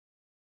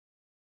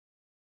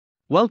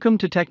Welcome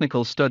to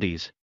Technical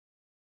Studies.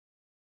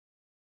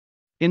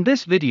 In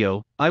this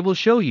video, I will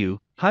show you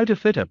how to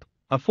fit up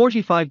a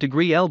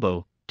 45-degree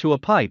elbow to a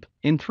pipe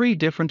in 3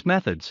 different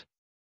methods.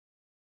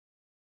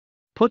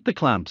 Put the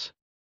clamps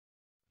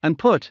and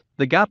put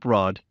the gap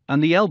rod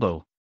and the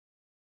elbow.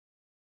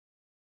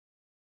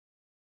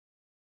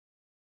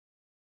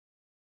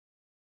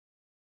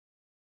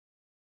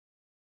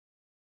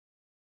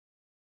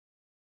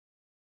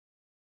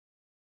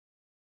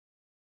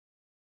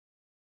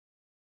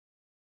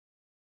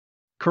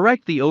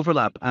 Correct the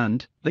overlap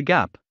and the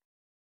gap.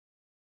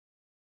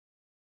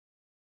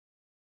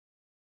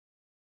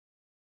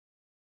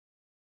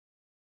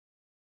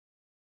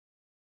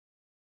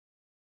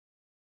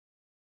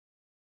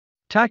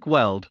 Tack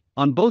weld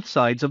on both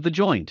sides of the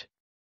joint.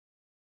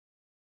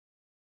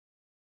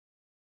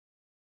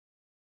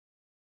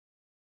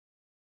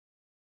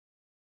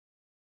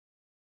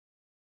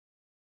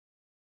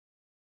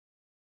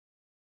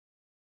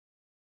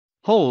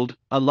 Hold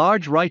a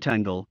large right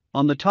angle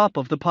on the top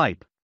of the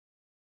pipe.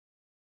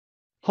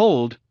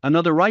 Hold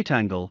another right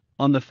angle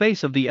on the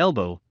face of the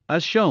elbow,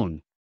 as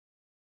shown.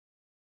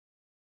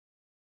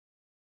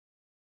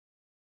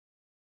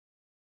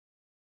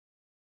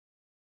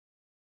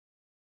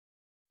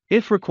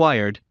 If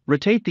required,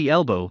 rotate the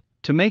elbow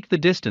to make the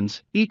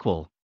distance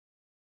equal.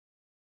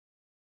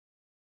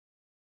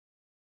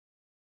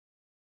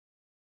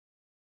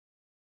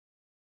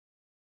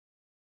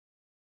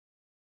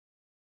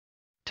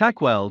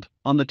 Tack weld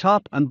on the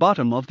top and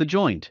bottom of the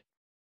joint.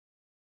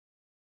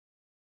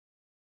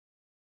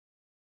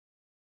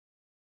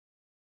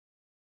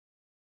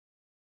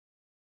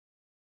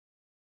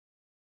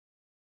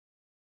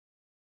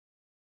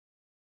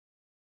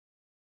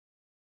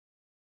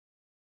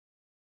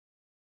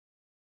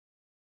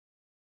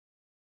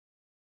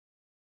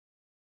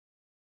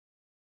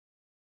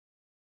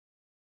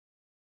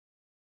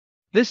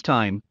 This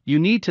time, you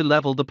need to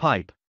level the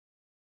pipe.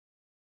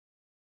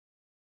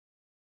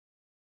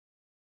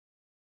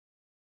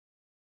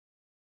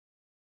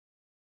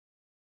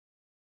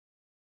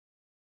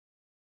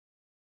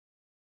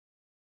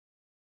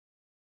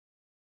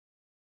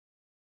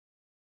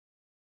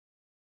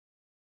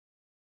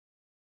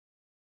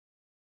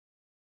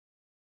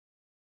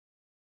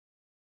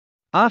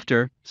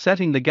 After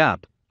setting the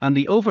gap and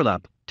the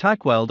overlap,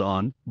 tack weld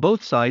on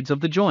both sides of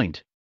the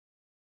joint.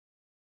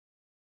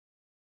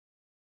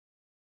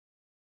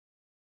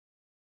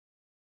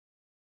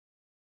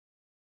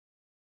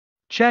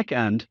 Check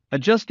and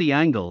adjust the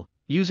angle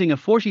using a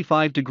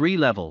 45-degree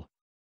level.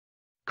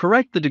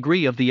 Correct the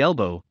degree of the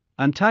elbow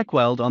and tack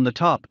weld on the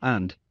top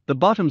and the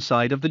bottom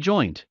side of the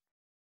joint.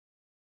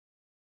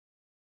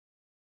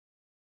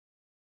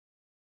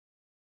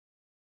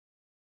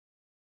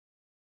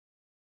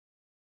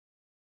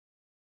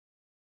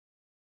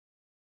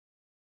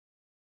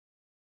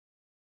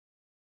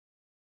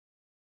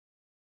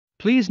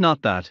 Please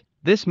note that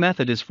this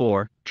method is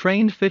for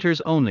trained fitters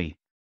only.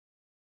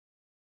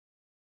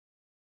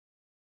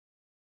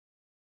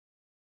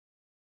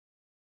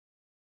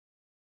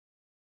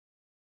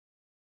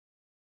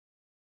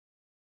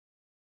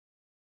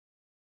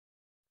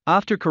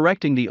 After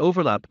correcting the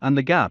overlap and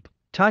the gap,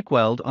 tack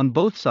weld on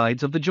both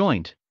sides of the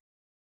joint.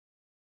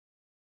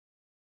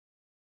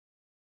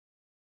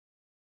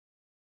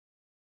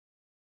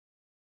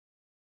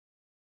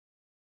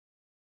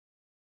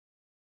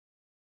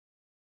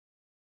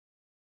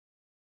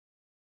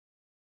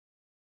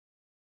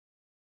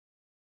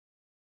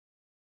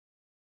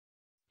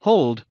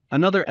 Hold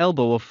another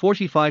elbow of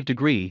 45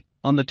 degree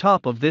on the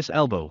top of this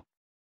elbow.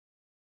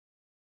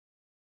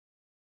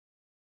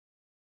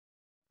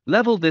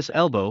 Level this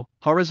elbow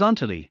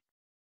horizontally.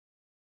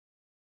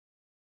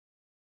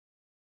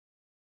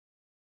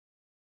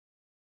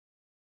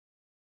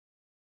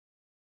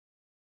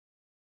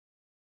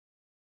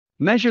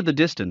 Measure the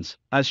distance,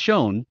 as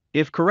shown.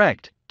 If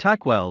correct,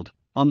 tack weld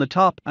on the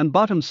top and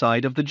bottom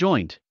side of the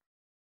joint.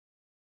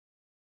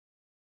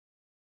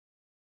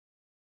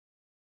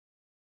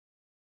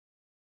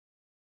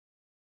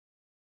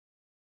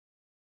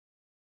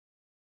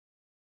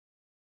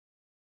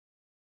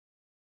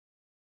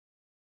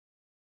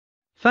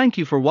 Thank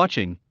you for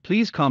watching.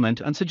 Please comment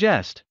and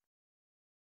suggest.